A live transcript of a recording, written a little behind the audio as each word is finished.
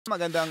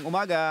Magandang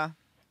umaga.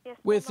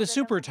 With the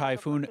super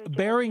typhoon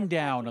bearing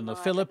down on the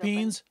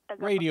Philippines,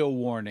 radio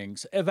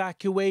warnings,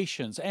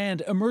 evacuations, and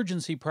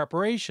emergency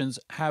preparations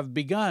have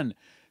begun.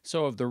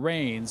 So have the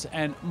rains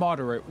and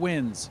moderate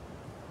winds.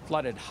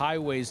 Flooded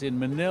highways in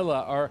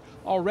Manila are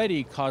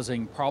already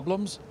causing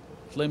problems.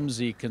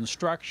 Flimsy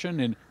construction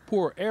in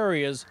poor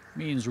areas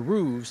means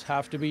roofs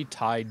have to be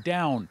tied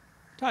down.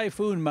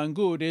 Typhoon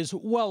Mangkhut is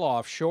well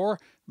offshore,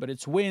 but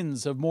its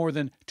winds of more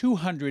than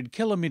 200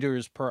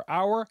 kilometers per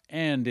hour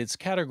and its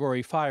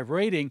Category 5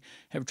 rating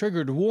have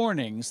triggered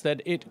warnings that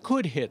it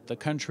could hit the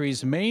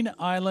country's main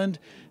island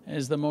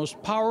as the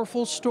most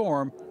powerful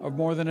storm of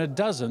more than a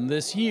dozen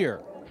this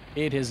year.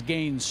 It has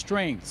gained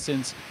strength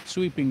since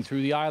sweeping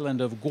through the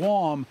island of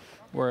Guam,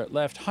 where it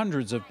left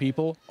hundreds of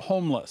people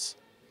homeless.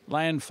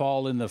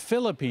 Landfall in the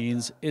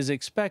Philippines is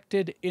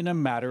expected in a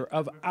matter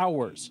of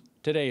hours.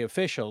 Today,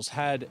 officials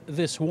had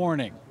this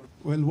warning.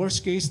 Well,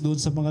 worst case, doon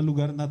sa mga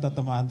lugar na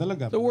tatamaan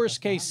talaga. The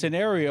worst case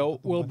scenario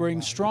will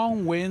bring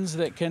strong winds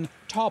that can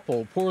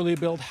topple poorly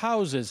built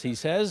houses, he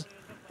says.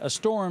 A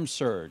storm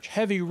surge,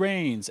 heavy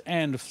rains,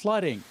 and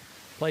flooding.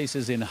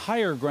 Places in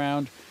higher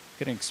ground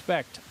can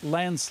expect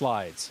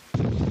landslides.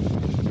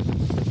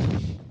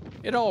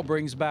 It all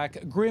brings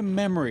back grim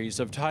memories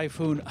of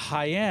Typhoon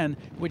Haiyan,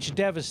 which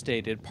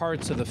devastated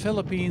parts of the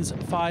Philippines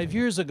 5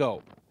 years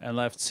ago and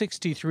left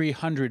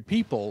 6,300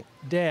 people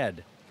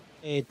dead.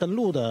 As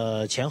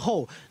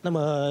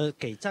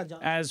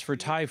for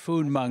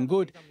Typhoon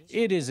Mangkhut,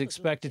 it is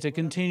expected to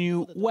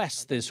continue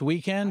west this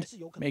weekend,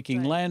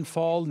 making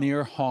landfall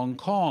near Hong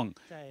Kong,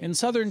 in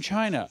southern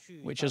China,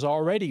 which has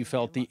already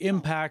felt the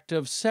impact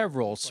of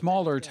several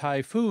smaller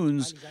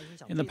typhoons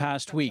in the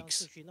past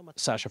weeks.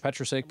 Sasha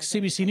Petrusik,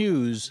 CBC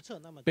News,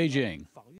 Beijing.